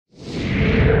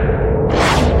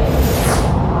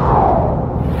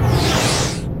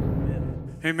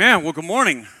Amen. Well, good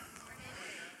morning.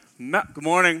 Good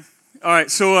morning. All right,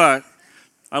 so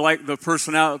I like the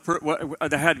personality,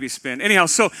 that had to be spin. Anyhow,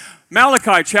 so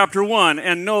Malachi chapter 1,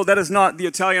 and no, that is not the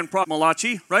Italian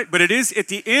Malachi, right? But it is at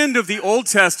the end of the Old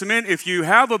Testament. If you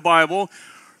have a Bible,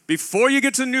 before you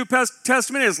get to the New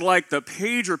Testament, it's like the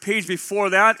page or page before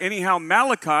that. Anyhow,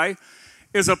 Malachi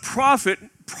is a prophet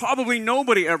probably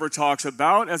nobody ever talks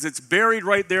about, as it's buried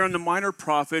right there in the Minor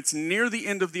Prophets near the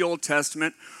end of the Old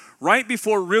Testament, right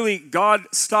before really God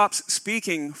stops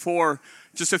speaking for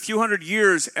just a few hundred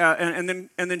years, and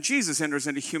then Jesus enters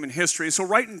into human history. So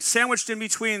sandwiched in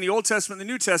between the Old Testament and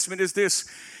the New Testament is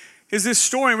this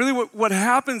story. And really what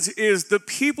happens is the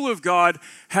people of God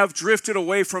have drifted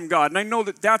away from God. And I know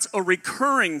that that's a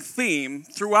recurring theme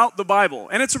throughout the Bible.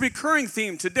 And it's a recurring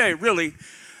theme today, really,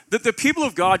 that the people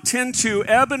of God tend to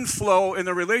ebb and flow in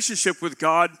their relationship with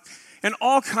God in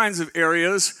all kinds of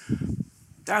areas.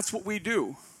 That's what we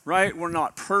do. Right? We're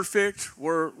not perfect.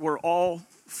 We're all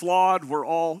flawed. We're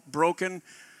all broken.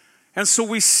 And so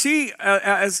we see,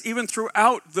 as even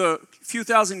throughout the few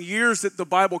thousand years that the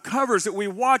Bible covers, that we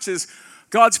watch as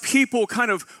God's people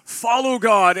kind of follow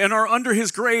God and are under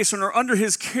His grace and are under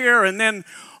His care. And then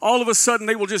all of a sudden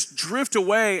they will just drift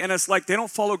away. And it's like they don't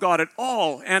follow God at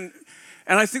all. And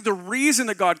I think the reason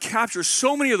that God captures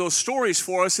so many of those stories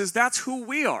for us is that's who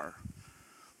we are.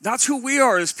 That's who we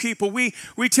are as people. We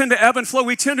tend to ebb and flow.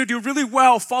 We tend to do really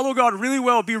well, follow God really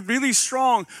well, be really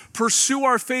strong, pursue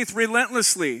our faith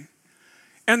relentlessly.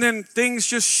 And then things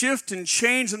just shift and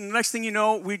change, and the next thing you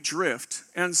know, we drift.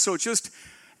 And so just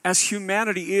as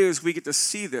humanity is, we get to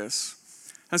see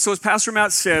this. And so as Pastor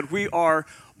Matt said, we are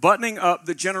buttoning up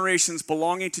the Generations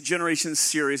Belonging to Generations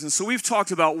series. And so we've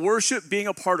talked about worship being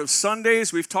a part of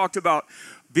Sundays. We've talked about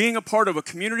being a part of a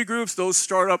community groups. Those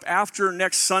start up after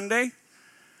next Sunday.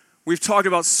 We've talked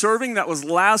about serving. That was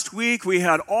last week. We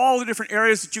had all the different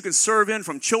areas that you can serve in,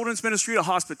 from children's ministry to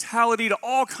hospitality to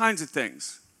all kinds of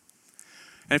things.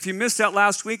 And if you missed that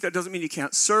last week, that doesn't mean you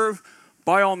can't serve.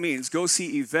 By all means, go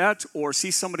see Yvette or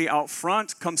see somebody out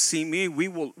front. Come see me. We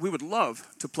would love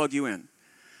to plug you in.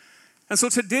 And so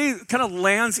today kind of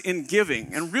lands in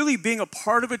giving. And really being a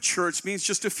part of a church means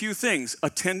just a few things.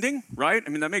 Attending, right? I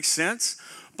mean, that makes sense.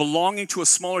 Belonging to a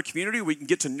smaller community, we can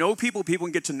get to know people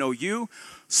can get to know you,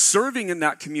 serving in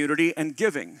that community, and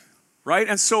giving, right?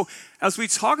 And so as we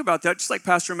talk about that, just like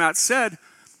Pastor Matt said,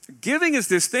 giving is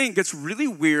this thing gets really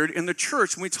weird in the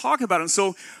church when we talk about it. And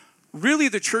so really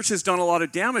the church has done a lot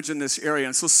of damage in this area.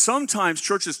 And so sometimes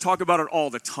churches talk about it all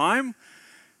the time,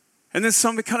 and then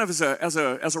some kind of as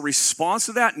a response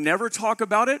to that, never talk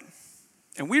about it.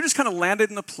 And we just kind of landed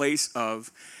in the place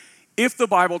of, if the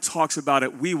Bible talks about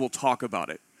it, we will talk about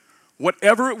it.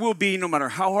 Whatever it will be, no matter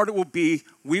how hard it will be,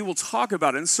 we will talk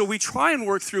about it. And so we try and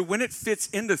work through when it fits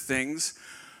into things,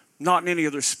 not in any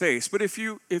other space. But if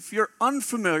you're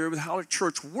unfamiliar with how a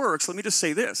church works, let me just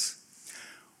say this.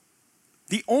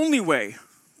 The only way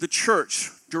the church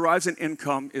derives an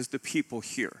income is the people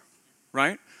here,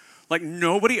 right? Like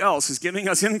nobody else is giving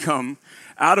us income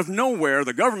out of nowhere.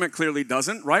 The government clearly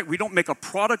doesn't, right? We don't make a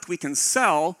product we can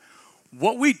sell.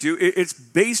 What we do, it's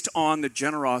based on the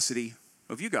generosity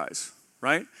of you guys,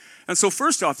 right? And so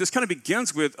first off, this kind of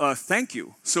begins with thank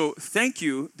you. So thank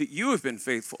you that you have been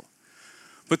faithful.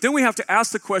 But then we have to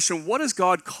ask the question, what does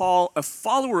God call a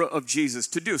follower of Jesus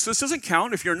to do? So this doesn't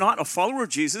count if you're not a follower of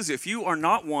Jesus, if you are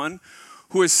not one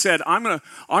who has said, I'm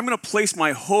gonna place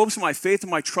my hopes, my faith,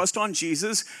 and my trust on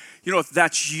Jesus. You know, if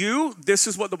that's you, this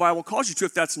is what the Bible calls you to.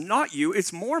 If that's not you,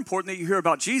 it's more important that you hear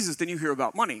about Jesus than you hear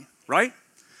about money, right?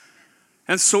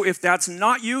 And so if that's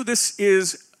not you, this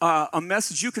is a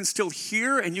message you can still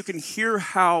hear, and you can hear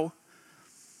how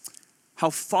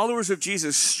followers of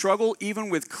Jesus struggle even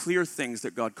with clear things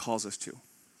that God calls us to,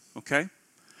 okay?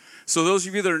 So those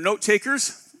of you that are note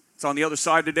takers, it's on the other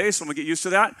side today, so I'm going to get used to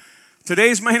that.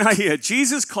 Today's main idea,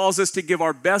 Jesus calls us to give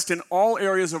our best in all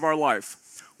areas of our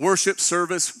life: worship,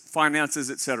 service,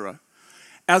 finances, etc.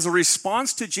 As a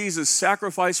response to Jesus'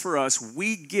 sacrifice for us,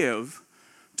 we give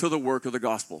to the work of the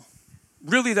gospel.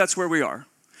 Really, that's where we are.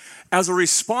 As a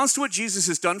response to what Jesus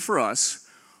has done for us,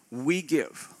 we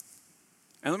give.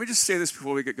 And let me just say this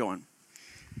before we get going.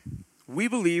 We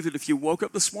believe that if you woke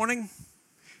up this morning,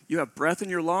 you have breath in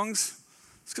your lungs,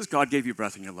 it's because God gave you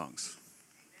breath in your lungs.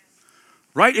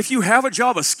 Right? If you have a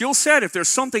job, a skill set, if there's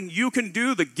something you can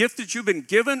do, the gift that you've been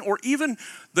given, or even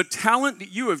the talent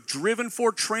that you have driven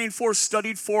for, trained for,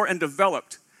 studied for, and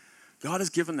developed, God has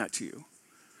given that to you.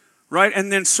 Right?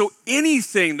 And then so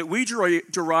anything that we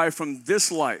derive from this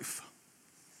life,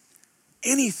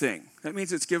 anything, that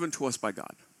means it's given to us by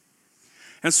God.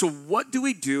 And so what do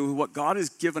we do with what God has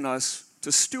given us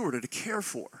to steward or to care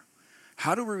for?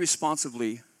 How do we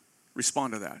responsibly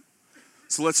respond to that?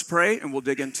 So let's pray and we'll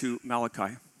dig into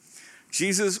Malachi.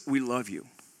 Jesus, we love you.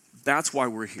 That's why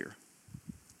we're here.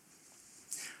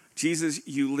 Jesus,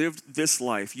 you lived this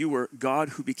life. You were God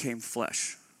who became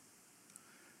flesh.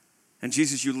 And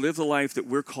Jesus, you lived the life that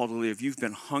we're called to live. You've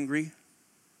been hungry.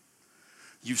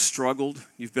 You've struggled.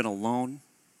 You've been alone.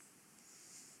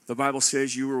 The Bible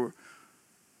says you were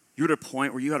at a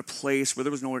point where you had a place where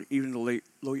there was nowhere even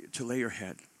to lay your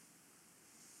head.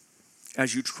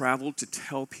 As you traveled to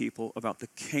tell people about the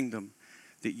kingdom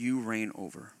that you reign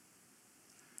over.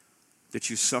 That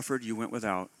you suffered, you went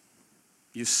without.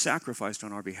 You sacrificed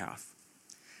on our behalf.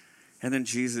 And then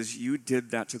Jesus, you did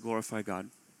that to glorify God.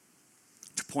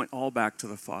 To point all back to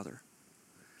the Father.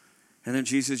 And then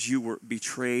Jesus, you were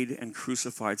betrayed and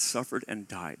crucified, suffered and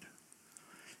died.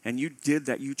 And you did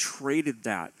that, you traded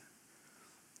that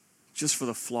just for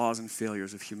the flaws and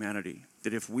failures of humanity.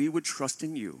 That if we would trust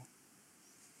in you,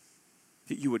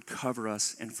 that you would cover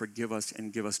us and forgive us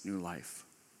and give us new life.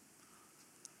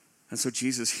 And so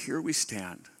Jesus, here we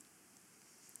stand,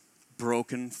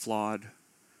 broken, flawed,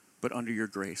 but under your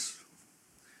grace.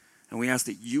 And we ask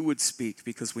that you would speak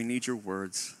because we need your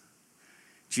words.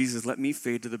 Jesus, let me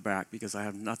fade to the back because I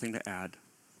have nothing to add.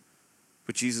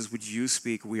 But Jesus, would you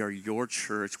speak? We are your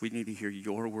church. We need to hear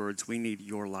your words. We need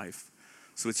your life.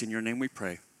 So it's in your name we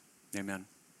pray. Amen.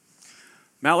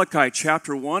 Malachi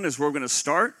chapter 1 is where we're going to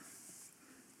start.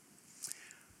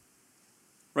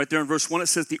 Right there in verse 1, it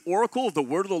says, the oracle of the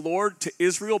word of the Lord to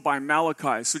Israel by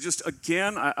Malachi. So just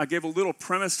again, I gave a little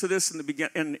premise to this in the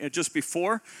beginning, just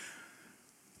before.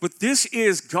 But this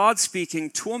is God speaking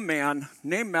to a man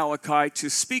named Malachi to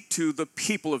speak to the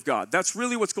people of God. That's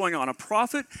really what's going on. A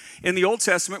prophet in the Old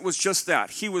Testament was just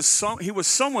that. He was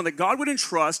someone that God would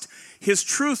entrust his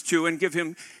truth to and give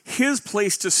him his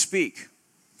place to speak.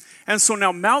 And so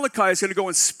now Malachi is going to go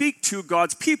and speak to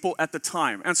God's people at the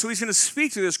time. And so he's going to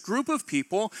speak to this group of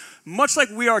people, much like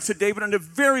we are today, but in a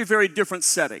very, very different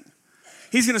setting.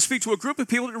 He's going to speak to a group of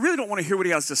people that really don't want to hear what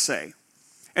he has to say.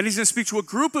 And he's going to speak to a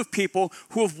group of people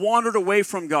who have wandered away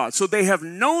from God. So they have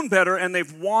known better and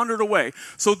they've wandered away.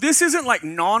 So this isn't like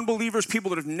non-believers, people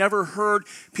that have never heard,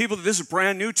 people that this is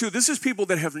brand new to. This is people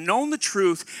that have known the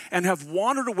truth and have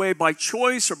wandered away by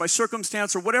choice or by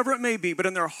circumstance or whatever it may be, but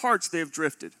in their hearts they have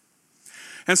drifted.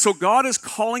 And so God is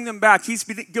calling them back. He's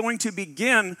going to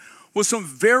begin with some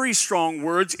very strong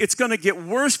words. It's going to get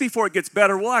worse before it gets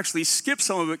better. We'll actually skip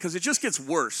some of it because it just gets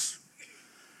worse.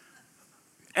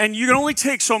 And you can only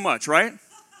take so much, right?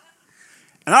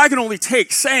 And I can only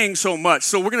take saying so much.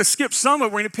 So we're going to skip some of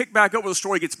it. We're going to pick back up where the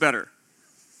story gets better.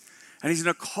 And he's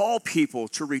going to call people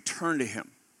to return to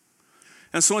him.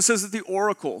 And so it says that the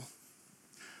oracle,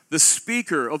 the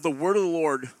speaker of the word of the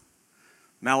Lord,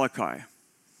 Malachi.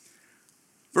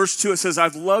 Verse 2, it says,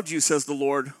 I've loved you, says the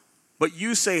Lord, but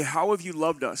you say, how have you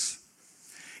loved us?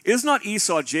 Is not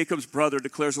Esau Jacob's brother,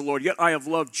 declares the Lord, yet I have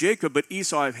loved Jacob, but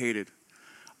Esau I have hated.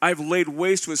 I have laid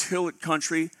waste to his hill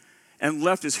country and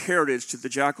left his heritage to the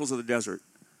jackals of the desert.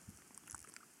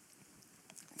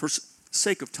 For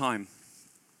sake of time,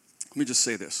 let me just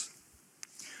say this.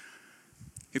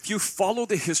 If you follow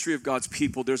the history of God's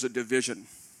people, there's a division,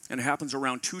 and it happens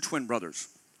around two twin brothers.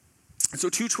 And so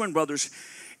two twin brothers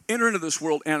enter into this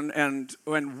world, and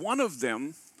one of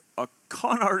them, a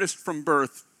con artist from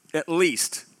birth at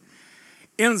least,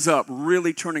 ends up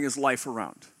really turning his life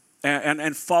around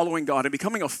and following God and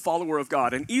becoming a follower of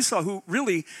God. And Esau, who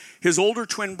really, his older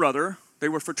twin brother, they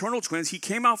were fraternal twins, he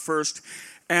came out first,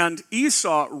 and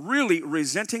Esau, really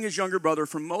resenting his younger brother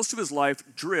for most of his life,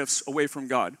 drifts away from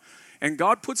God. And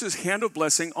God puts his hand of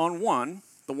blessing on one,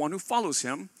 the one who follows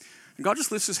him, and God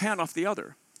just lifts his hand off the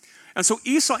other. And so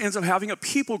Esau ends up having a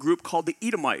people group called the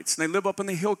Edomites, and they live up in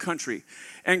the hill country.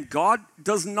 And God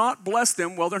does not bless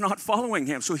them while they're not following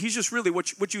him. So he's just really,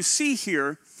 what you see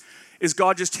here is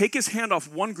God just take his hand off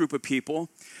one group of people,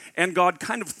 and God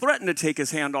kind of threatened to take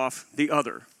his hand off the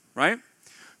other, right?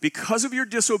 Because of your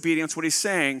disobedience, what he's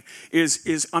saying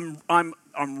is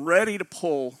I'm ready to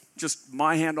pull just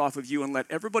my hand off of you and let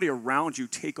everybody around you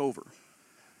take over.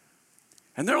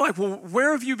 And they're like, well,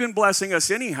 where have you been blessing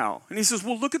us anyhow? And he says,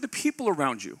 well, look at the people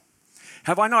around you.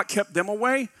 Have I not kept them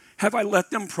away? Have I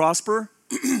let them prosper?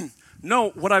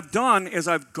 No, what I've done is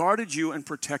I've guarded you and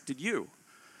protected you.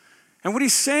 And what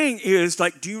he's saying is,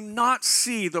 like, do you not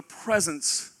see the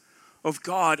presence of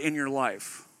God in your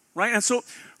life? Right? And so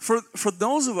for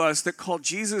those of us that call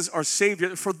Jesus our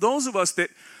Savior, for those of us that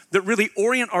really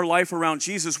orient our life around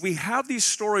Jesus, we have these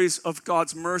stories of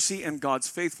God's mercy and God's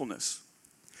faithfulness.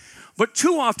 But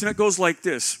too often it goes like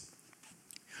this.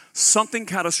 Something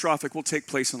catastrophic will take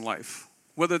place in life.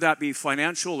 whether that be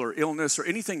financial or illness or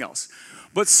anything else.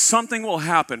 But something will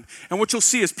happen. And what you'll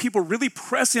see is people really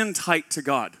press in tight to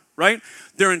God, right?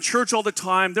 They're in church all the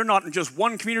time. They're not in just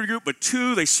one community group, but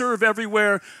two. They serve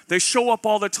everywhere. They show up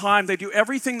all the time. They do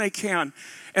everything they can.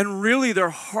 And really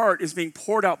their heart is being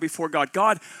poured out before God.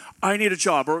 God, I need a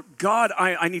job. Or God,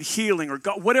 I need healing. Or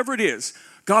God, whatever it is.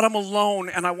 God, I'm alone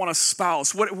and I want a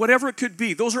spouse. Whatever it could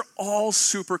be. Those are all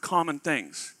super common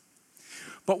things.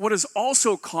 But what is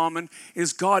also common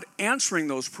is God answering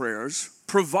those prayers,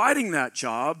 providing that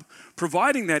job,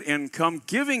 providing that income,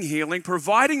 giving healing,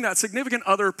 providing that significant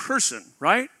other person,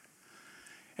 right?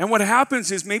 And what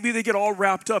happens is maybe they get all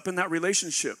wrapped up in that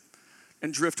relationship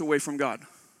and drift away from God.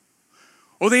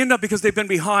 Or they end up, because they've been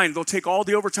behind, they'll take all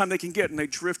the overtime they can get and they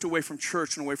drift away from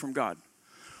church and away from God.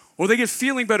 Or they get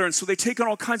feeling better, and so they take on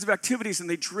all kinds of activities and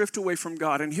they drift away from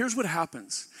God. And here's what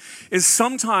happens, is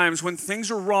sometimes when things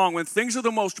are wrong, when things are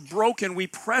the most broken, we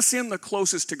press in the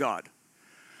closest to God.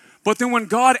 But then when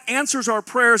God answers our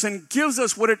prayers and gives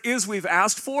us what it is we've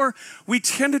asked for, we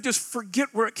tend to just forget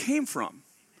where it came from.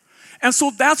 And so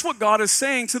that's what God is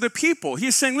saying to the people.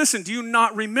 He's saying, listen, do you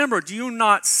not remember? Do you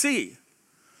not see?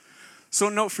 So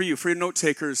note for you, for your note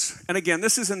takers, and again,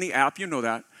 this is in the app, you know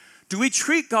that. Do we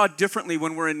treat God differently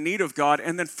when we're in need of God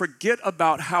and then forget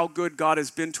about how good God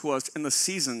has been to us in the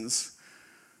seasons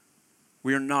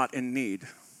we are not in need?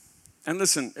 And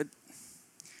listen,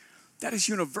 that is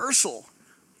universal.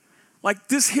 Like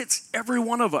this hits every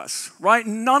one of us, right?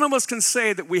 None of us can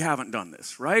say that we haven't done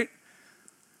this, right?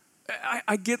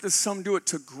 I get that some do it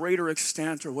to greater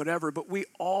extent or whatever, but we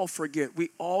all forget.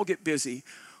 We all get busy.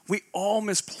 We all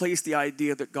misplace the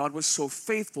idea that God was so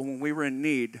faithful when we were in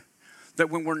need, that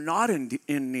when we're not in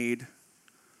need,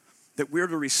 that we're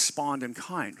to respond in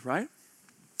kind, right?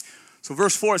 So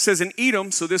verse 4, it says, in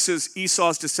Edom, so this is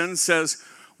Esau's descendants, says,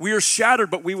 we are shattered,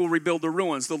 but we will rebuild the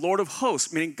ruins. The Lord of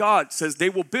hosts, meaning God, says, they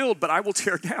will build, but I will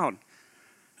tear down.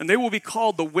 And they will be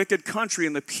called the wicked country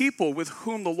and the people with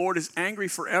whom the Lord is angry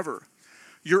forever.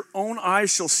 Your own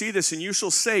eyes shall see this, and you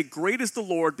shall say, great is the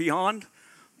Lord beyond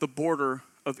the border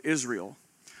of Israel.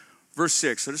 Verse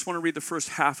 6, I just want to read the first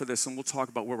half of this and we'll talk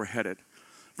about where we're headed.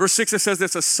 Verse 6, it says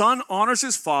this, a son honors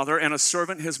his father and a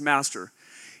servant his master.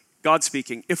 God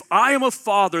speaking, if I am a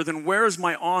father, then where is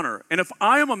my honor? And if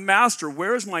I am a master,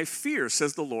 where is my fear,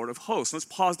 says the Lord of hosts. Let's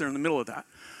pause there in the middle of that.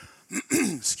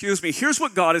 Excuse me. Here's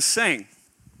what God is saying.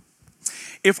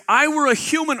 If I were a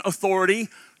human authority,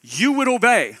 you would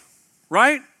obey,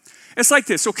 right? It's like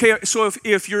this, okay, so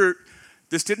if you're,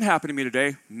 this didn't happen to me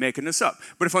today, making this up.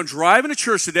 But if I'm driving to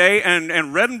church today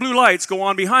and red and blue lights go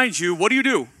on behind you, what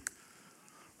do?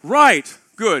 Right,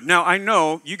 good. Now, I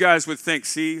know you guys would think,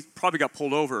 see, probably got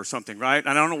pulled over or something, right? And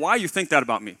I don't know why you think that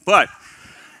about me. But,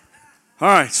 all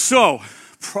right, so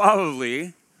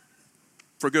probably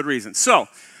for good reason. So,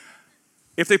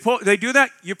 if they do that,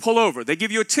 you pull over. They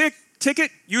give you a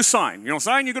ticket, you sign. You don't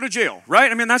sign, you go to jail, right?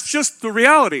 I mean, that's just the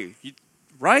reality,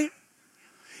 right?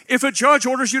 If a judge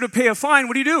orders you to pay a fine,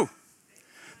 what do?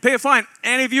 Pay a fine.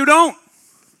 And if you don't,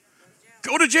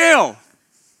 go to jail.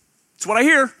 That's what I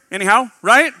hear, anyhow,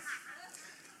 right?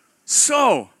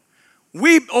 So,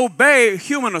 we obey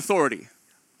human authority,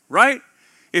 right?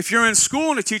 If you're in school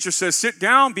and a teacher says, sit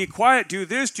down, be quiet, do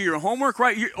this, do your homework,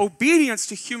 right? Your obedience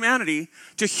to humanity,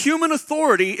 to human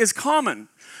authority is common.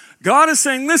 God is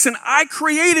saying, listen, I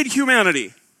created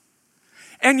humanity.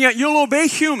 And yet you'll obey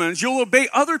humans, you'll obey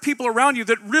other people around you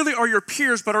that really are your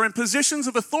peers but are in positions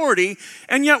of authority.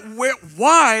 And yet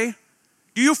why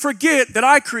do you forget that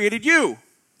I created you?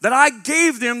 That I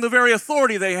gave them the very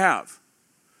authority they have.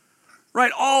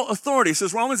 Right? All authority,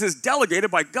 says Romans, is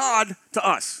delegated by God to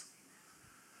us.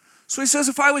 So he says,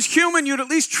 if I was human, you'd at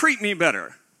least treat me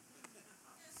better.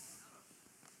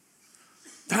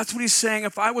 That's what he's saying.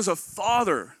 If I was a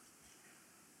father,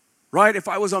 right? If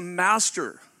I was a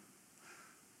master,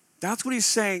 that's what he's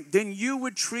saying. Then you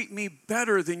would treat me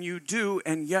better than you do,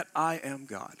 and yet I am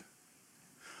God.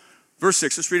 Verse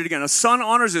 6, let's read it again. A son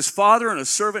honors his father and a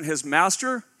servant his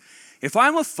master. If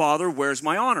I'm a father, where's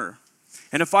my honor?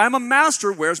 And if I'm a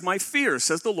master, where's my fear,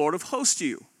 says the Lord of hosts to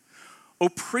you. O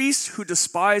priests who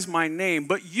despise my name,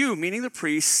 but you, meaning the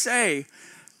priests, say,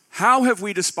 how have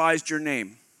we despised your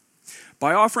name?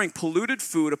 By offering polluted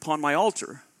food upon my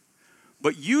altar.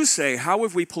 But you say, how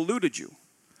have we polluted you?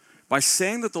 By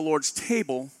saying that the Lord's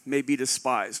table may be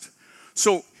despised.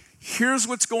 So here's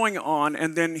what's going on,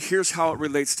 and then here's how it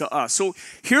relates to us. So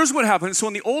here's what happens. So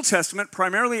in the Old Testament,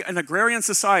 primarily an agrarian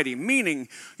society, meaning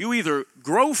you either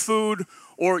grow food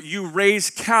or you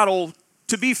raise cattle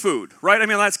to be food, right? I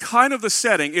mean, that's kind of the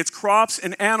setting. It's crops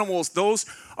and animals. Those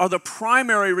are the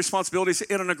primary responsibilities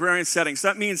in an agrarian setting. So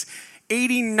that means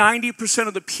 80-90%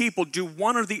 of the people do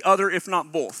one or the other, if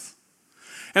not both.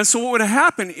 And so what would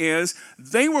happen is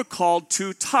they were called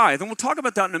to tithe. And we'll talk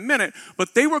about that in a minute,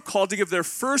 but they were called to give their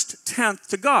first tenth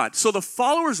to God. So the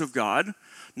followers of God,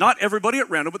 not everybody at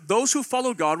random, but those who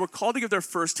followed God were called to give their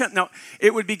first tenth. Now,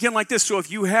 it would begin like this. So if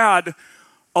you had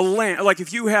a lamb, like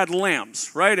if you had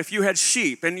lambs, right? If you had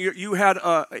sheep and you had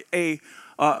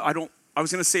I was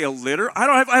going to say a litter.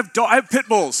 I have pit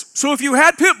bulls. So if you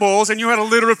had pit bulls and you had a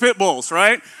litter of pit bulls,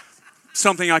 right?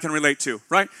 Something I can relate to,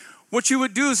 right? What you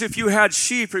would do is if you had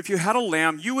sheep or if you had a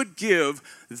lamb, you would give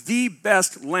the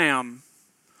best lamb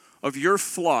of your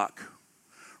flock,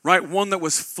 right? One that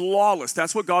was flawless.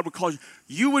 That's what God would call you.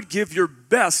 You would give your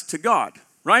best to God,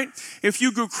 right? If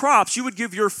you grew crops, you would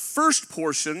give your first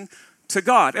portion to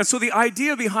God. And so the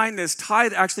idea behind this,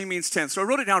 tithe actually means tenth. So I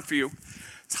wrote it down for you.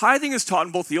 Tithing is taught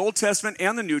in both the Old Testament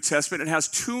and the New Testament. It has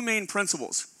two main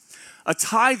principles. A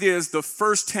tithe is the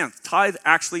first tenth. Tithe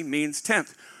actually means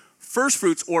tenth. First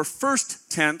fruits or first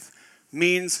tenth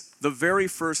means the very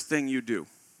first thing you do.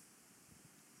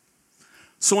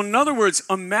 So in other words,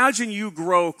 imagine you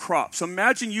grow crops.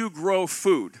 Imagine you grow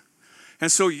food. And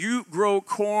so you grow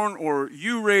corn or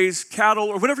you raise cattle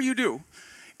or whatever you do.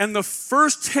 And the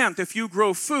first tenth, if you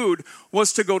grow food,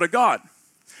 was to go to God.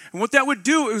 And what that would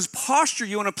do is posture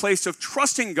you in a place of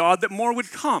trusting God that more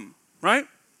would come, right?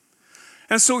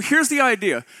 And so here's the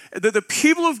idea, that the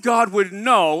people of God would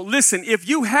know, listen, if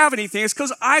you have anything, it's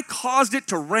because I caused it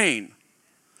to rain.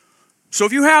 So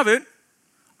if you have it,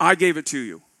 I gave it to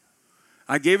you.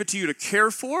 I gave it to you to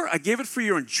care for. I gave it for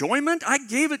your enjoyment. I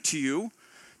gave it to you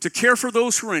to care for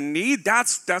those who are in need.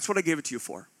 That's what I gave it to you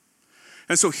for.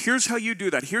 And so here's how you do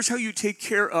that. Here's how you take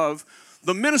care of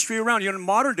the ministry around you. In a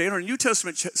modern day, in a New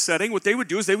Testament setting, what they would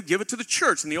do is they would give it to the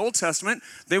church. In the Old Testament,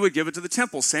 they would give it to the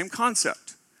temple. Same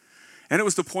concept. And it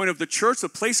was the point of the church, the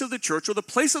place of the church, or the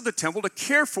place of the temple to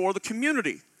care for the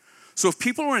community. So if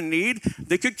people were in need,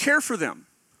 they could care for them.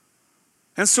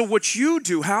 And so what you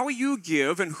do, how you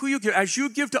give, and who you give, as you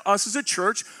give to us as a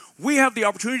church, we have the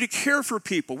opportunity to care for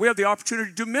people. We have the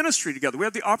opportunity to do ministry together. We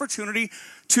have the opportunity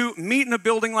to meet in a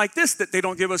building like this that they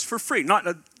don't give us for free.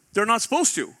 They're not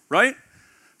supposed to, right?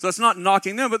 So that's not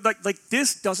knocking them, but like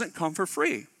this doesn't come for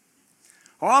free.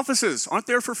 Our offices aren't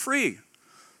there for free.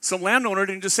 Some landowner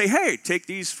didn't just say, hey, take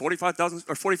these 4,500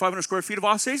 or 4,500 square feet of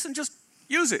office space and just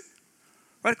use it.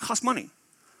 Right? It costs money.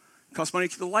 It costs money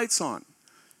to keep the lights on.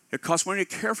 It costs money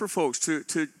to care for folks,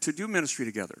 to do ministry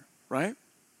together, right?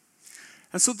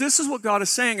 And so this is what God is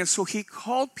saying. And so he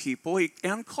called people,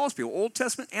 and calls people, Old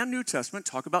Testament and New Testament,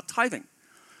 talk about tithing.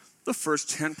 The first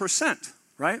 10%,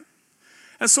 right?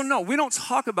 And so no, we don't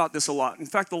talk about this a lot. In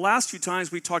fact, the last few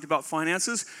times we talked about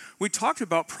finances, we talked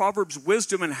about Proverbs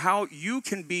wisdom and how you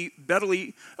can be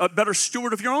a better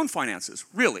steward of your own finances,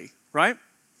 really, right?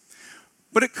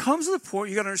 But it comes to the point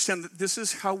you got to understand that this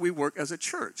is how we work as a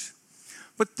church.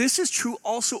 But this is true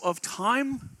also of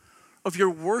time, of your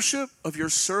worship, of your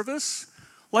service.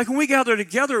 Like when we gather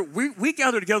together, we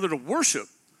gather together to worship,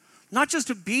 not just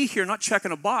to be here, not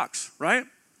checking a box, right?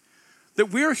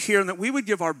 That we're here and that we would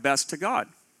give our best to God.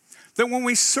 That when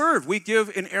we serve, we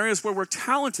give in areas where we're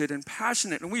talented and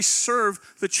passionate and we serve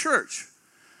the church.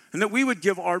 And that we would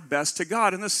give our best to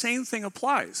God. And the same thing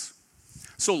applies.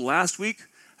 So last week,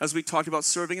 as we talked about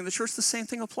serving in the church, the same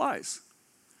thing applies.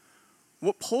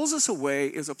 What pulls us away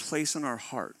is a place in our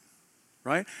heart,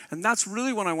 right? And that's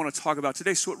really what I want to talk about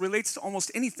today. So it relates to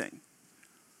almost anything,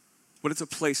 but it's a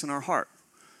place in our heart.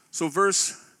 So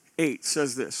verse 8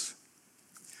 says this.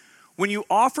 When you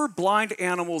offer blind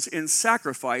animals in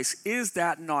sacrifice, is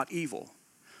that not evil?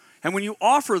 And when you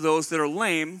offer those that are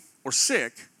lame or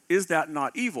sick, is that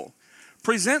not evil?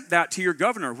 Present that to your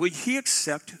governor. Will he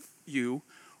accept you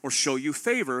or show you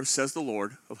favor, says the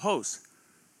Lord of hosts.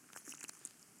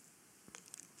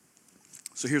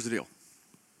 So here's the deal.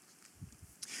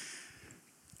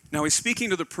 Now he's speaking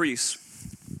to the priests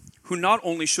who not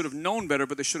only should have known better,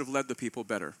 but they should have led the people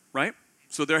better, right?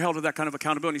 So they're held to that kind of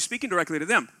accountability. He's speaking directly to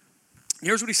them.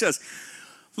 Here's what he says.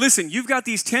 Listen, you've got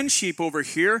these 10 sheep over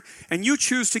here, and you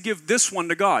choose to give this one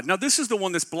to God. Now, this is the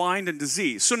one that's blind and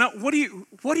diseased. So now, what are you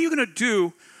going to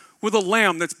do with a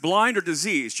lamb that's blind or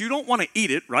diseased? You don't want to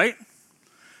eat it, right?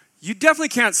 You definitely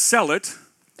can't sell it,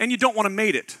 and you don't want to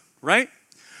mate it, right?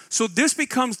 So this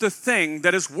becomes the thing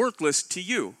that is worthless to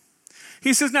you.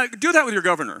 He says, now, do that with your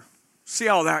governor. See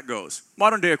how that goes.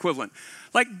 Modern day equivalent.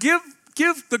 Like, give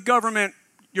the government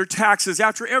your taxes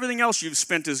after everything else you've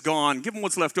spent is gone. Give them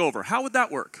what's left over. How would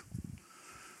that work?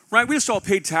 Right? We just all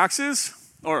paid taxes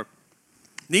or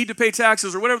need to pay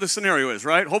taxes or whatever the scenario is,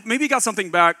 right? Maybe you got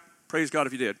something back. Praise God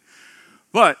if you did.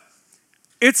 But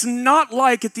it's not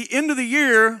like at the end of the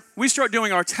year, we start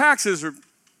doing our taxes, or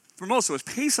for most of us,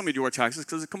 pay somebody to do our taxes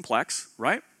because it's complex,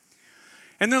 right?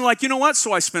 And then like, you know what?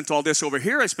 So I spent all this over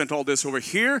here. I spent all this over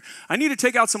here. I need to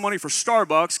take out some money for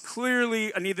Starbucks.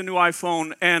 Clearly, I need the new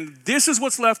iPhone. And this is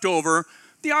what's left over.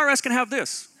 The IRS can have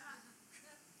this.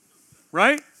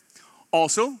 Right?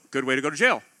 Also, good way to go to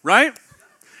jail, right?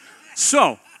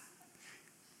 So,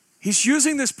 he's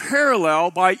using this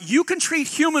parallel by you can treat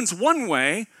humans one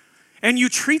way and you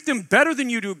treat them better than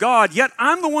you do God, yet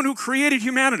I'm the one who created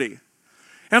humanity.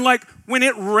 And like, when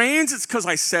it rains, it's because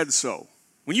I said so.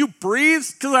 When you breathe,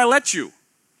 it's because I let you.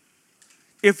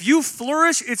 If you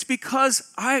flourish, it's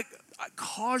because I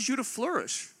caused you to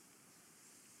flourish.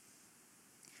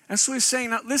 And so he's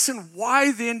saying, now listen,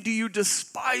 why then do you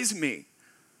despise me?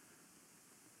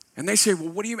 And they say, well,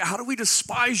 what do you mean? How do we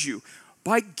despise you?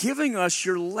 By giving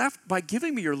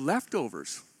me your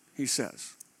leftovers, he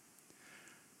says.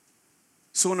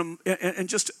 So in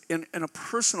a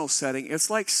personal setting, it's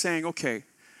like saying, okay,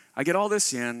 I get all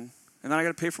this in, and then I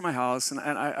got to pay for my house, and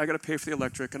I got to pay for the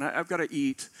electric, and I've got to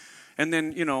eat, and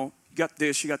then, you got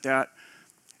this, you got that,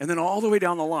 and then all the way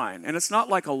down the line. And it's not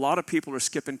like a lot of people are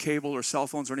skipping cable or cell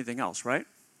phones or anything else, right?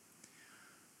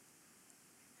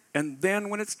 And then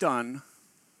when it's done,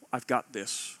 I've got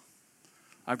this.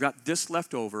 I've got this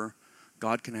left over.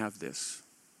 God can have this.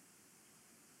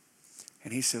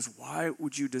 And he says, why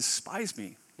would you despise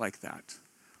me like that?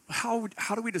 How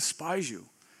do we despise you?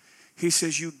 He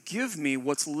says, you give me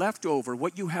what's left over,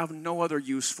 what you have no other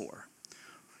use for.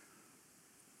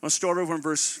 Let's start over in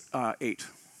verse 8.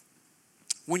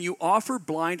 When you offer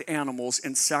blind animals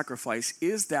in sacrifice,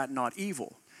 is that not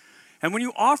evil? And when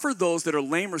you offer those that are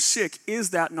lame or sick,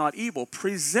 is that not evil?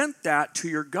 Present that to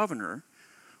your governor.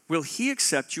 Will he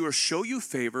accept you or show you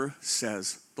favor,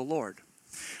 says the Lord.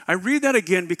 I read that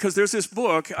again because there's this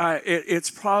book.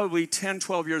 It's probably 10,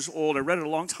 12 years old. I read it a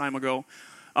long time ago.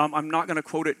 I'm not going to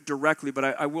quote it directly, but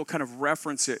I will kind of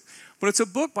reference it. But it's a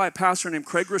book by a pastor named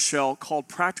Craig Rochelle called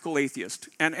Practical Atheist.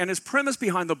 And his premise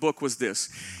behind the book was this.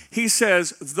 He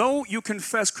says, though you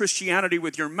confess Christianity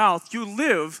with your mouth, you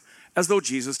live as though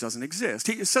Jesus doesn't exist.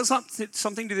 He says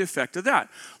something to the effect of that.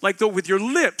 Like though with your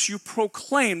lips you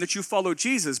proclaim that you follow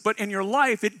Jesus, but in your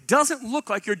life it doesn't look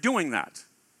like you're doing that.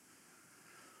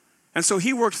 And so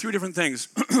he worked through different things.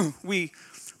 We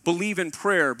believe in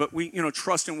prayer, but we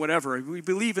trust in whatever. We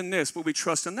believe in this, but we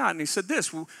trust in that. And he said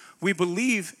this, we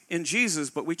believe in Jesus,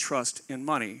 but we trust in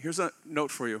money. Here's a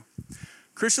note for you.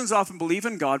 Christians often believe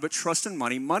in God, but trust in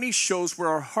money. Money shows where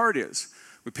our heart is.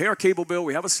 We pay our cable bill,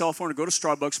 we have a cell phone, or go to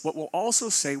Starbucks, but we'll also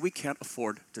say we can't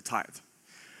afford to tithe.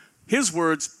 His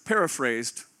words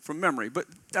paraphrased from memory, but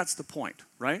that's the point,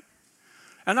 right?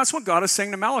 And that's what God is saying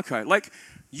to Malachi. Like,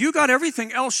 you got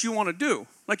everything else you want to do.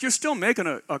 Like, you're still making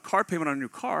a car payment on a new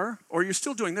car, or you're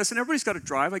still doing this, and everybody's got to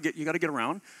drive. You got to get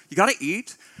around. You got to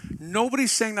eat.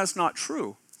 Nobody's saying that's not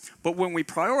true. But when we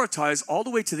prioritize all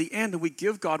the way to the end and we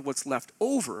give God what's left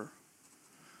over,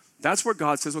 that's where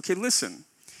God says, okay, listen,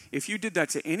 if you did that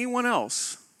to anyone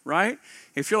else, right?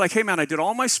 If you're like, hey man, I did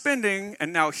all my spending,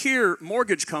 and now here,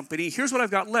 mortgage company, here's what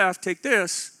I've got left, take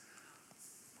this,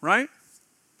 right?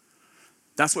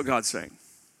 That's what God's saying.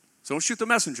 So don't shoot the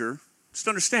messenger. Just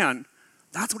understand,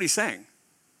 that's what he's saying.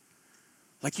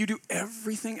 Like you do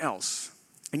everything else,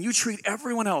 and you treat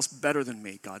everyone else better than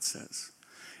me, God says.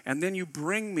 And then you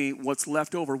bring me what's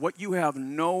left over, what you have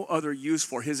no other use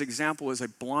for. His example is a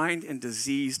blind and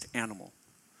diseased animal.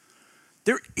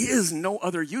 There is no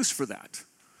other use for that.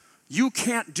 You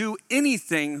can't do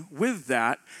anything with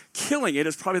that. Killing it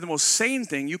is probably the most sane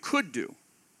thing you could do.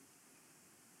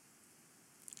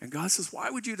 And God says,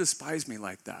 why would you despise me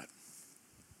like that?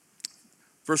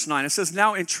 Verse 9, it says,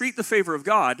 now entreat the favor of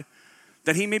God,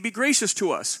 that he may be gracious to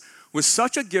us. With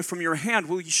such a gift from your hand,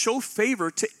 will you show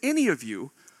favor to any of you,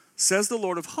 says the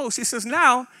Lord of hosts. He says,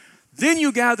 now, then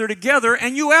you gather together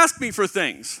and you ask me for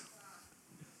things.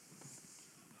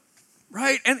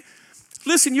 Right? And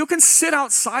listen, you can sit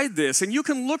outside this and you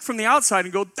can look from the outside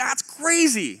and go, that's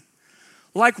crazy.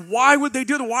 Like, why would they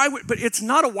do that? But it's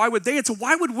not a why would they, it's a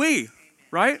why would we,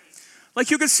 right? Like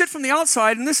you could sit from the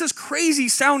outside and this is crazy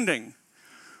sounding.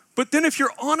 But then if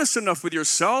you're honest enough with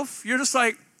yourself, you're just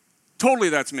like, totally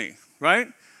that's me, right?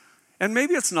 And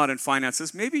maybe it's not in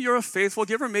finances. Maybe you're a faithful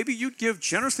giver. Maybe you give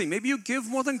generously. Maybe you give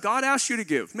more than God asked you to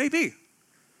give. Maybe.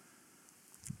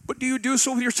 But do you do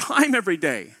so with your time every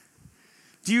day?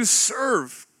 Do you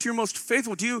serve to your most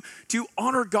faithful? Do you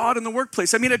honor God in the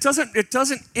workplace? I mean, it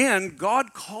doesn't end.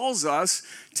 God calls us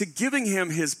to giving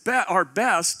him our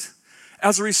best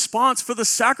as a response for the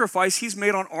sacrifice he's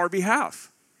made on our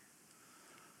behalf.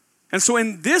 And so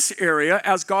in this area,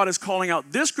 as God is calling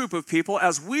out this group of people,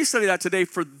 as we study that today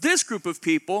for this group of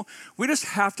people, we just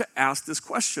have to ask this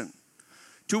question.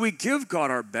 Do we give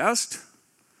God our best?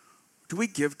 Do we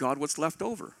give God what's left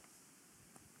over?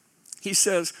 He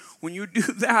says, when you do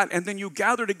that and then you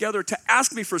gather together to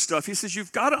ask me for stuff, he says,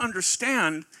 you've got to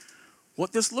understand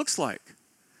what this looks like.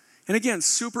 And again,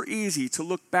 super easy to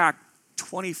look back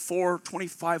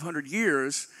 2,500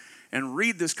 years and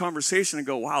read this conversation and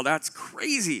go, wow, that's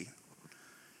crazy.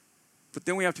 But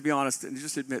then we have to be honest and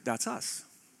just admit that's us,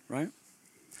 right?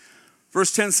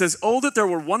 Verse 10 says, oh, that there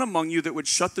were one among you that would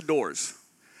shut the doors,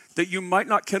 that you might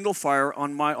not kindle fire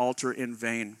on my altar in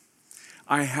vain.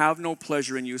 I have no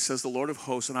pleasure in you, says the Lord of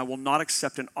hosts, and I will not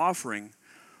accept an offering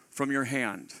from your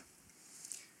hand.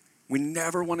 We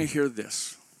never want to hear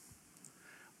this.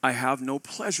 I have no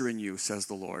pleasure in you, says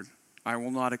the Lord. I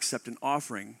will not accept an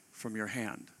offering from your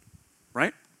hand.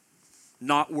 Right?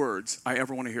 Not words I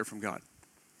ever want to hear from God.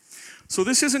 So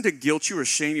this isn't to guilt you or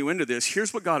shame you into this.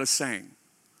 Here's what God is saying.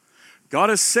 God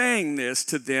is saying this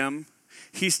to them.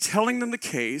 He's telling them the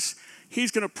case. He's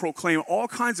going to proclaim all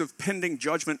kinds of pending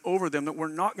judgment over them that we're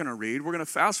not going to read. We're going to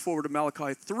fast forward to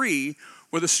Malachi 3,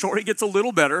 where the story gets a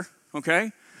little better,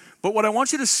 okay? But what I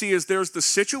want you to see is there's the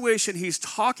situation he's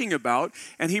talking about,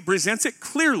 and he presents it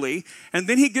clearly, and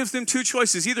then he gives them two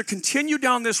choices. Either continue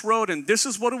down this road, and this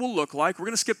is what it will look like. We're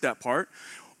going to skip that part.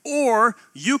 Or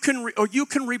you can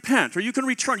repent, or you can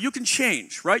return. You can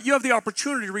change, right? You have the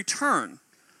opportunity to return,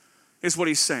 is what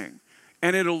he's saying.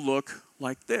 And it'll look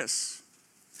like this.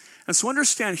 And so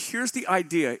understand, here's the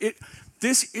idea.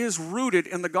 This is rooted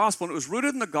in the gospel, and it was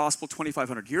rooted in the gospel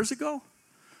 2,500 years ago.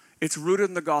 It's rooted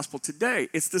in the gospel today.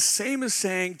 It's the same as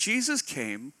saying Jesus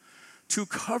came to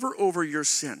cover over your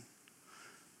sin,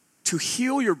 to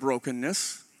heal your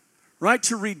brokenness, right?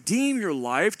 To redeem your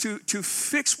life, to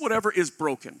fix whatever is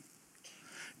broken.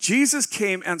 Jesus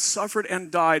came and suffered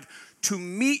and died to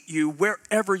meet you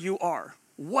wherever you are,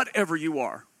 whatever you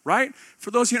are, right? For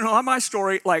those of you who know my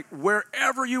story, like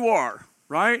wherever you are,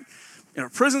 right? In a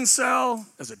prison cell,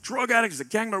 as a drug addict, as a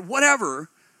gang member, whatever,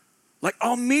 like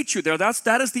I'll meet you there.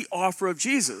 That is the offer of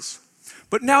Jesus.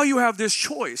 But now you have this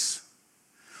choice.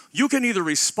 You can either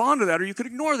respond to that or you can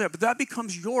ignore that, but that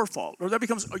becomes your fault, or that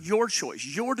becomes your choice,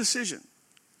 your decision.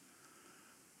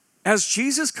 As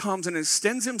Jesus comes and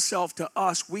extends himself to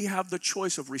us, we have the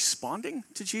choice of responding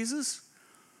to Jesus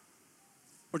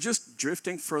or just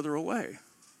drifting further away.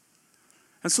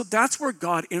 And so that's where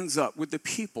God ends up with the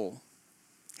people,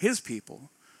 his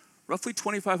people, roughly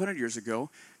 2,500 years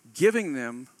ago, giving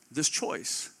them this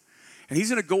choice. And he's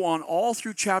going to go on all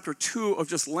through chapter 2 of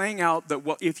just laying out that,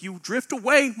 well, if you drift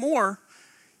away more,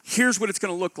 here's what it's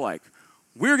going to look like.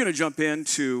 We're going to jump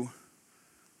into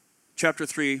chapter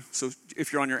 3. So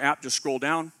if you're on your app, just scroll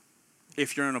down.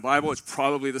 If you're in a Bible, it's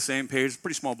probably the same page. It's a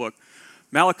pretty small book.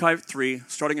 Malachi 3,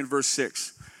 starting in verse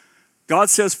 6. God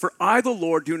says, for I, the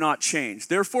Lord, do not change.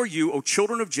 Therefore you, O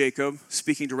children of Jacob,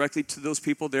 speaking directly to those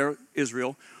people there,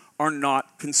 Israel, are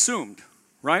not consumed.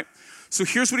 Right? So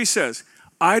here's what he says.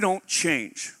 I don't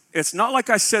change. It's not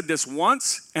like I said this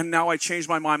once and now I changed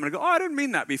my mind. I'm going to go, I didn't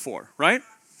mean that before, right?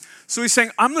 So he's saying,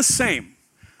 I'm the same.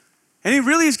 And he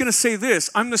really is going to say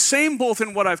this. I'm the same both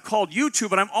in what I've called you to,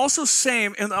 but I'm also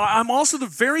the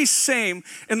very same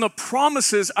in the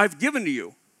promises I've given to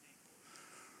you.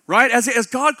 Right? As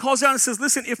God calls out and says,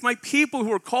 listen, if my people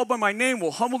who are called by my name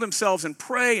will humble themselves and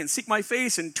pray and seek my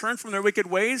face and turn from their wicked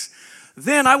ways,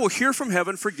 then I will hear from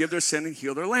heaven, forgive their sin, and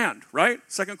heal their land, right?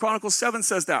 2 Chronicles 7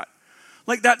 says that.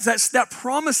 Like that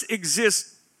promise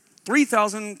exists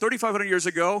 3,500 years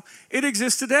ago. It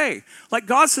exists today. Like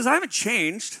God says, I haven't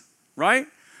changed, right?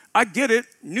 I get it.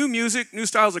 New music, new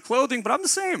styles of clothing, but I'm the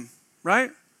same,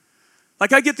 right?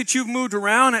 Like I get that you've moved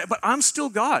around, but I'm still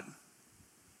God.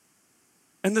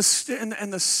 And the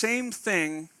same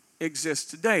thing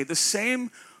exists today. The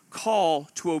same call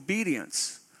to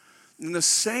obedience. And the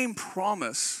same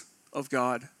promise of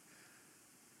God,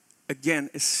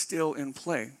 again, is still in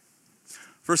play.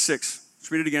 Verse 6,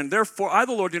 let's read it again. Therefore, I,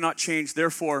 the Lord, do not change.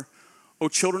 Therefore, O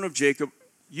children of Jacob,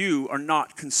 you are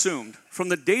not consumed. From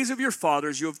the days of your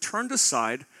fathers, you have turned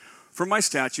aside from my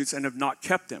statutes and have not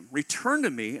kept them. Return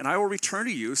to me, and I will return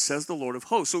to you, says the Lord of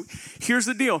hosts. So here's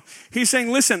the deal. He's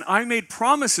saying, listen, I made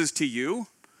promises to you,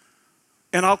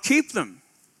 and I'll keep them.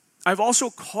 I've also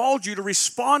called you to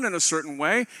respond in a certain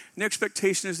way, and the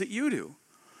expectation is that you do.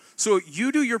 So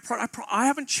you do your part. I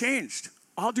haven't changed.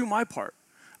 I'll do my part.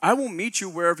 I will meet you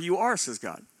wherever you are, says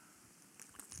God.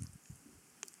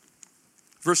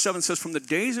 Verse 7 says, from the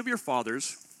days of your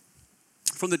fathers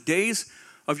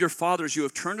you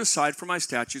have turned aside from my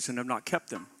statutes and have not kept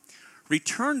them.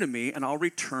 Return to me, and I'll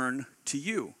return to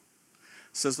you.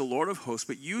 says the Lord of hosts,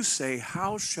 but you say,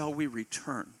 how shall we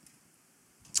return?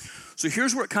 So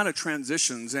here's where it kind of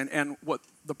transitions, and what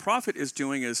the prophet is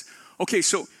doing is, okay,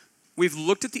 so we've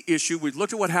looked at the issue, we've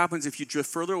looked at what happens if you drift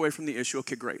further away from the issue.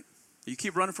 Okay, great. You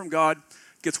keep running from God,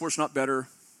 gets worse, not better,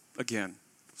 again.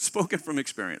 Spoken from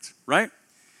experience, right?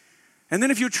 And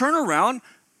then if you turn around,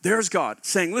 there's God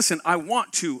saying, listen, I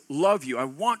want to love you. I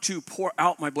want to pour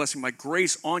out my blessing, my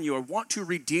grace on you. I want to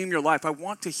redeem your life. I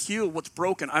want to heal what's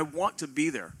broken. I want to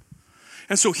be there.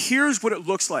 And so here's what it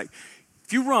looks like.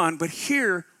 If you run, but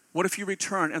here, what if you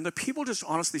return? And the people just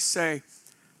honestly say,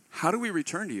 how do we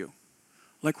return to you?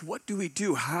 Like, what do we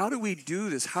do? How do we do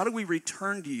this? How do we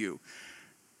return to you?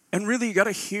 And really, you got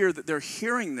to hear that they're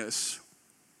hearing this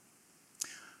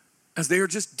as they are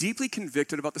just deeply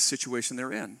convicted about the situation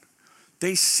they're in.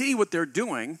 They see what they're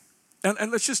doing,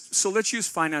 and let's use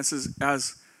finances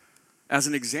as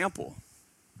an example.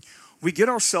 We get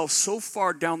ourselves so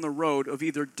far down the road of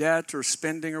either debt or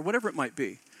spending or whatever it might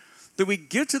be, that we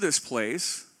get to this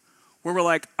place where we're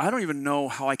like, I don't even know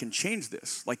how I can change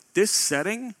this. Like this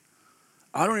setting,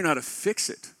 I don't even know how to fix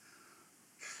it.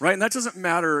 Right? And that doesn't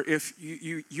matter if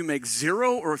you make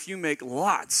zero or if you make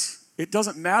lots. It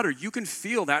doesn't matter. You can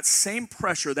feel that same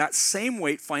pressure, that same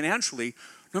weight financially,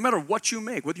 no matter what you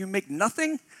make, whether you make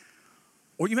nothing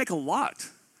or you make a lot.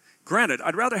 Granted,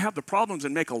 I'd rather have the problems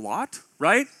than make a lot,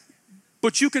 right?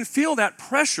 But you can feel that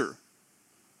pressure.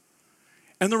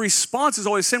 And the response is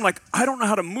always the same, like, I don't know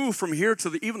how to move from here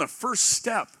to even the first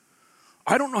step.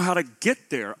 I don't know how to get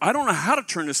there. I don't know how to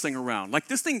turn this thing around. Like,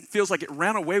 this thing feels like it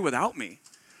ran away without me.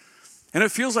 And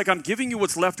it feels like I'm giving you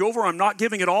what's left over. I'm not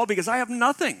giving it all because I have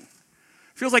nothing.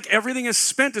 It feels like everything is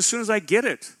spent as soon as I get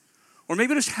it. Or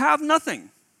maybe just have nothing.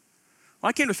 When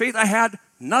I came to faith, I had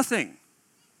nothing.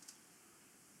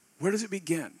 Where does it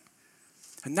begin?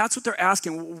 And that's what they're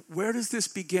asking. Where does this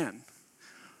begin?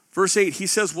 Verse 8, he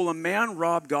says, will a man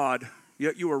rob God,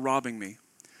 yet you are robbing me?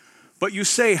 But you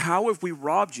say, how have we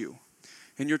robbed you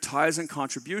in your tithes and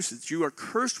contributions? You are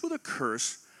cursed with a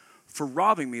curse for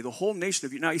robbing me, the whole nation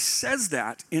of you. Now, he says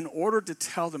that in order to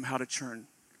tell them how to turn.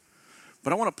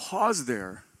 But I want to pause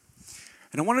there,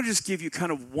 and I want to just give you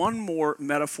kind of one more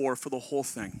metaphor for the whole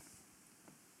thing.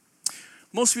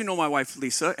 Most of you know my wife,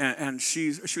 Lisa, and she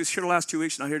was here the last 2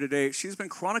 weeks, not here today. She's been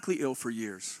chronically ill for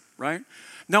years, right?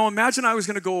 Now imagine I was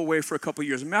going to go away for a couple of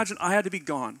years. Imagine I had to be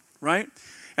gone, right?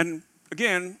 And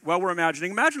again, while we're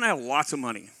imagine I have lots of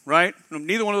money, right?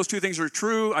 Neither one of those two things are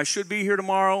true. I should be here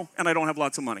tomorrow, and I don't have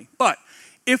lots of money. But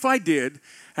if I did,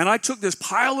 and I took this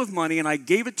pile of money and I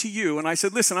gave it to you, and I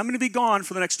said, listen, I'm going to be gone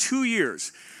for the next 2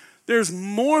 years. There's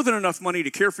more than enough money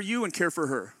to care for you and care for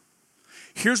her.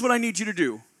 Here's what I need you to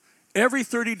do. Every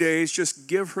 30 days, just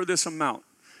give her this amount,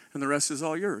 and the rest is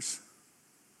all yours.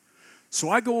 So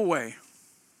I go away,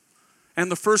 and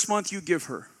the first month you give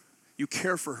her. You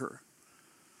care for her.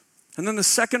 And then the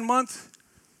second month,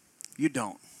 you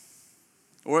don't,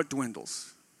 or it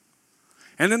dwindles.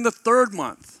 And then the third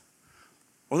month,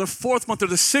 or the fourth month, or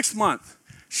the sixth month,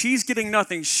 she's getting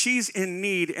nothing, she's in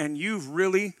need, and you've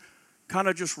really kind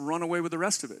of just run away with the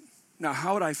rest of it. Now,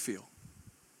 how would I feel?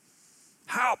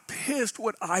 How pissed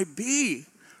would I be,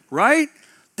 right?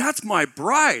 That's my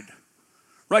bride,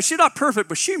 right? She's not perfect,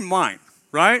 but she's mine,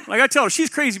 right? Like I tell her, she's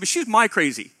crazy, but she's my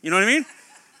crazy. You know what I mean?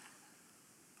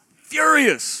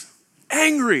 Furious,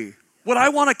 angry. Would I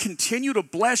want to continue to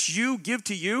bless you, give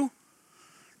to you?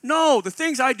 No, the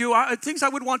things I do, things I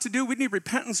would want to do, we'd need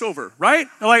repentance over, right?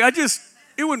 Like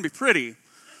it wouldn't be pretty.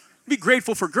 I'd be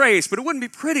grateful for grace, but it wouldn't be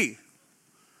pretty.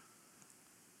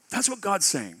 That's what God's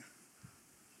saying.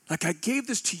 Like, I gave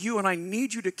this to you, and I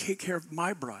need you to take care of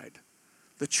my bride,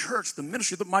 the church, the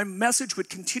ministry, that my message would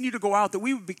continue to go out, that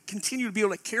we would continue to be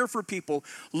able to care for people,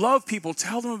 love people,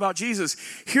 tell them about Jesus.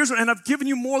 And I've given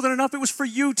you more than enough. It was for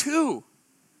you too.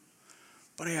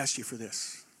 But I asked you for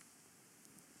this.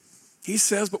 He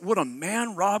says, but would a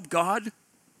man rob God?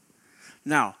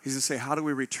 Now, he's going to say, how do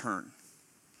we return?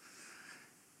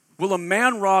 Will a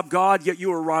man rob God, yet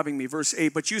you are robbing me? Verse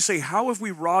 8, but you say, how have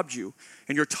we robbed you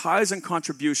in your tithes and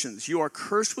contributions? You are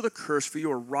cursed with a curse, for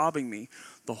you are robbing me,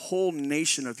 the whole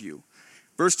nation of you.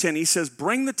 Verse 10, he says,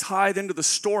 bring the tithe into the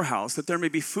storehouse, that there may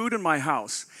be food in my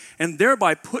house, and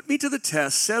thereby put me to the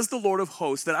test, says the Lord of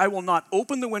hosts, that I will not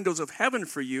open the windows of heaven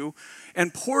for you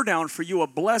and pour down for you a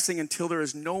blessing until there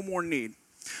is no more need.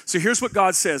 So here's what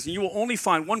God says, and you will only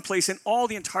find one place in all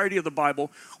the entirety of the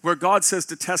Bible where God says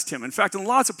to test him. In fact, in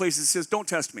lots of places it says, don't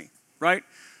test me, right?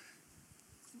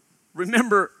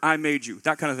 Remember, I made you,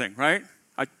 that kind of thing, right?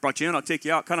 I brought you in, I'll take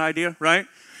you out kind of idea, right?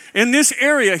 In this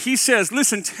area, he says,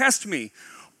 listen, test me.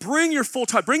 Bring your full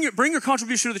tithe, bring your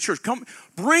contribution to the church. Come,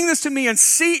 bring this to me and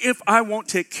see if I won't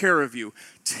take care of you.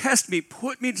 Test me,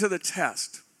 put me to the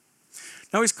test.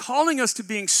 Now, he's calling us to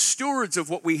being stewards of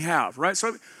what we have, right? So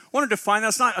I want to define that.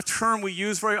 It's not a term we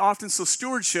use very often. So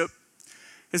stewardship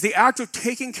is the act of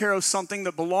taking care of something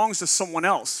that belongs to someone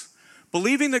else.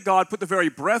 Believing that God put the very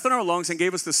breath in our lungs and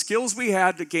gave us the skills we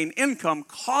had to gain income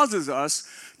causes us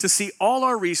to see all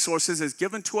our resources as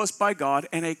given to us by God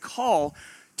and a call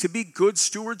to be good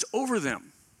stewards over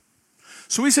them.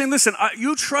 So he's saying, listen,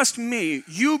 you trust me,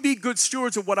 you be good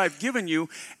stewards of what I've given you,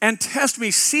 and test me,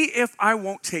 see if I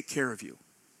won't take care of you.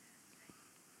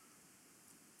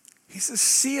 He says,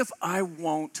 see if I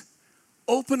won't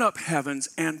open up heavens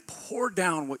and pour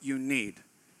down what you need.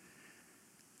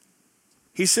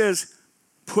 He says,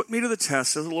 put me to the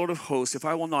test, says the Lord of hosts, if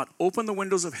I will not open the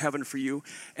windows of heaven for you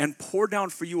and pour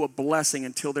down for you a blessing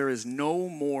until there is no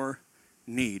more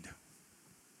need.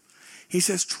 He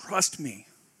says, trust me.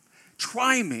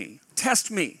 Try me, test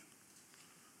me.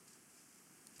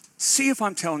 See if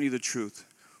I'm telling you the truth.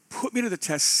 Put me to the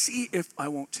test. See if I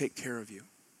won't take care of you.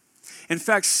 In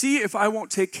fact, see if I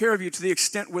won't take care of you to the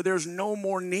extent where there's no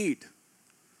more need.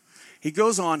 He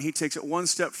goes on, he takes it one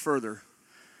step further.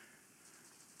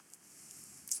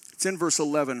 It's in verse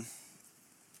 11.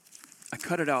 I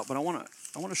cut it out, but I want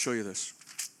to show you this.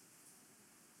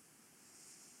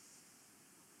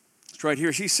 It's right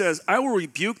here. He says, I will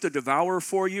rebuke the devourer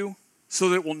for you, so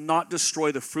that it will not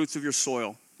destroy the fruits of your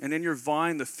soil. And in your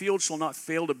vine the field shall not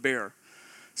fail to bear,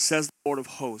 says the Lord of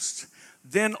hosts.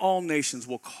 Then all nations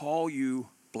will call you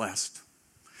blessed.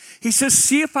 He says,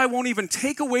 see if I won't even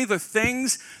take away the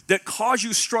things that cause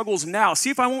you struggles now. See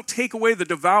if I won't take away the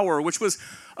devourer, which was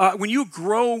when you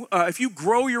grow, if you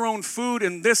grow your own food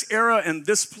in this era and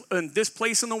this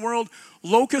place in the world,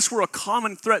 locusts were a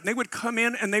common threat. And they would come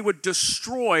in and they would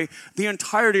destroy the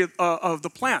entirety of the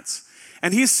plants.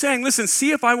 And he's saying, listen,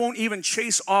 see if I won't even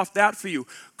chase off that for you.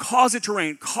 Cause it to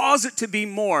rain. Cause it to be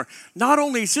more. Not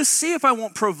only just see if I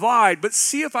won't provide, but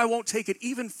see if I won't take it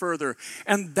even further.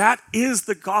 And that is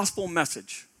the gospel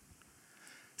message.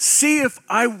 See if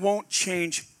I won't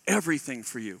change everything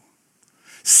for you.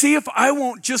 See if I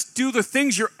won't just do the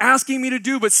things you're asking me to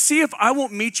do, but see if I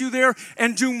won't meet you there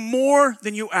and do more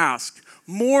than you ask,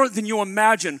 more than you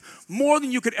imagine, more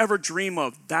than you could ever dream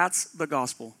of. That's the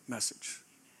gospel message.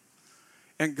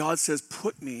 And God says,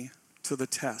 put me to the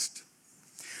test.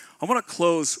 I want to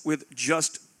close with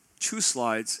just 2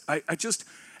 slides.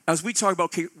 As we talk about,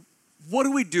 okay, what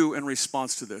do we do in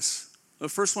response to this? The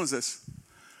first one is this.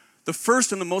 The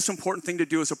first and the most important thing to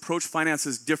do is approach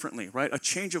finances differently, right? A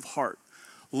change of heart.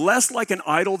 Less like an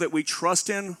idol that we trust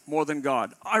in more than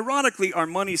God. Ironically, our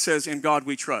money says, in God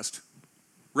we trust,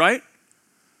 right?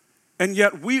 And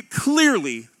yet we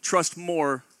clearly trust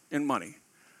more in money.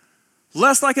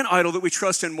 Less like an idol that we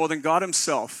trust in more than God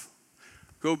himself.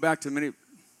 Go back to many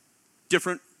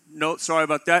different notes, sorry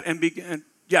about that, and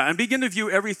begin to view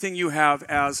everything you have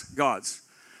as God's.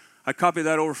 I copied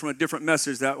that over from a different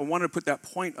message that I wanted to put that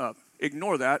point up.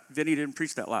 Ignore that. Vinny didn't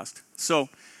preach that last. So,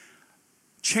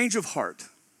 change of heart,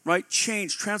 right?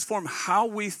 Transform how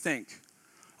we think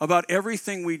about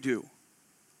everything we do,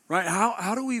 right?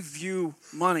 How do we view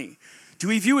money? Do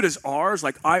we view it as ours,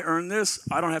 like I earned this,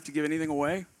 I don't have to give anything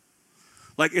away?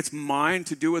 Like it's mine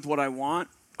to do with what I want.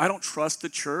 I don't trust the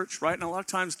church, right? And a lot of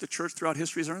times the church throughout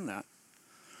history has earned that.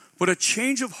 But a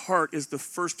change of heart is the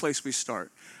first place we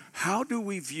start. How do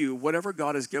we view whatever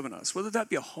God has given us? Whether that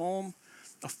be a home,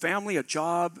 a family, a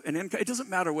job, an income, it doesn't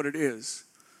matter what it is.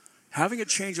 Having a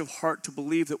change of heart to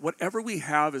believe that whatever we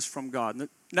have is from God. And the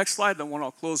next slide, the one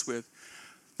I'll close with.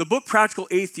 The book Practical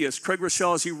Atheist, Craig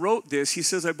Rochelle, as he wrote this, he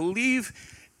says, I believe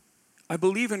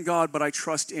in God, but I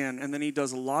trust in. And then he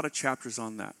does a lot of chapters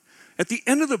on that. At the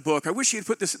end of the book, I wish he had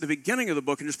put this at the beginning of the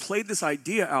book and just played this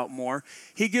idea out more.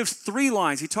 He gives 3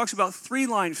 lines. He talks about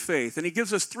 3-line faith, and he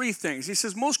gives us 3 things. He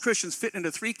says most Christians fit into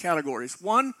 3 categories.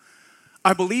 1,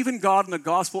 I believe in God and the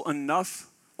gospel enough,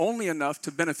 only enough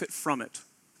to benefit from it.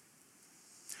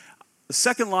 The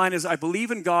second line is I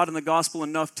believe in God and the gospel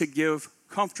enough to give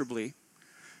comfortably.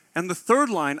 And the third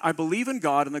line, I believe in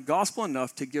God and the gospel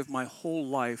enough to give my whole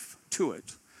life to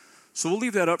it. So we'll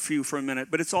leave that up for you for a minute,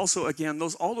 but it's also, again,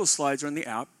 all those slides are in the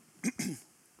app.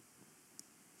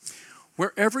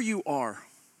 Wherever you are,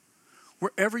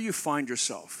 wherever you find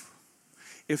yourself,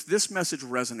 if this message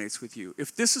resonates with you,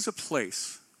 if this is a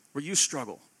place where you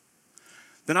struggle,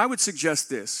 then I would suggest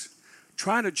this.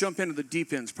 Trying to jump into the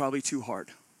deep end is probably too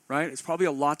hard, right? It's probably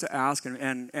a lot to ask,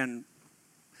 and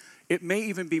it may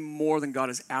even be more than God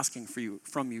is asking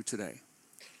from you today.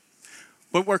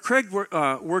 But where Craig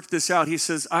worked this out, he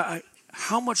says,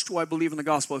 how much do I believe in the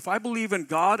gospel? If I believe in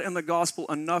God and the gospel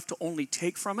enough to only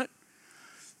take from it,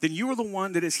 then you are the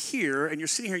one that is here, and you're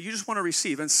sitting here, you just want to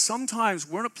receive. And sometimes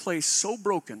we're in a place so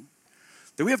broken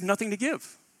that we have nothing to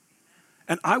give.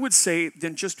 And I would say,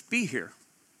 then just be here.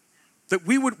 That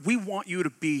we want you to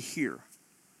be here.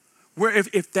 Where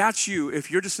if that's you, if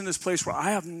you're just in this place where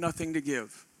I have nothing to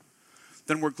give,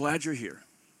 then we're glad you're here.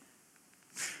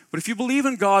 But if you believe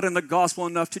in God and the gospel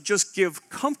enough to just give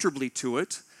comfortably to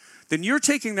it, then you're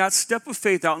taking that step of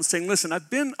faith out and saying, listen, I've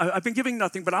been giving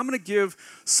nothing, but I'm going to give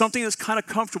something that's kind of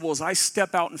comfortable as I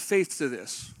step out in faith to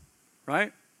this,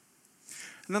 right?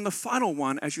 And then the final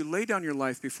one, as you lay down your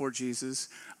life before Jesus,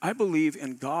 I believe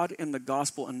in God and the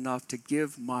gospel enough to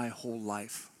give my whole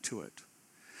life to it.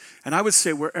 And I would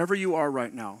say wherever you are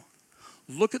right now,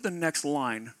 look at the next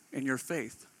line in your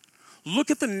faith. Look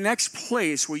at the next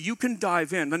place where you can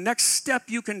dive in, the next step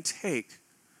you can take.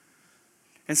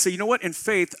 And say, you know what, in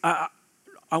faith, I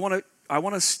want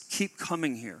to keep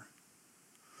coming here.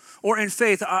 Or in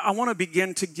faith, I want to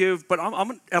begin to give, but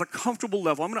I'm at a comfortable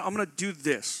level. I'm going to do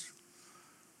this.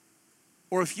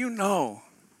 Or if you know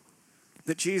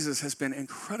that Jesus has been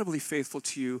incredibly faithful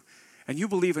to you and you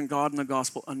believe in God and the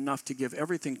gospel enough to give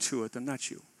everything to it, then that's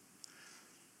you.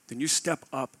 Then you step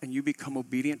up and you become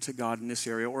obedient to God in this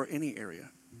area or any area.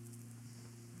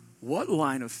 What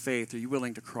line of faith are you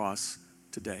willing to cross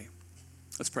today?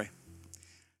 Let's pray.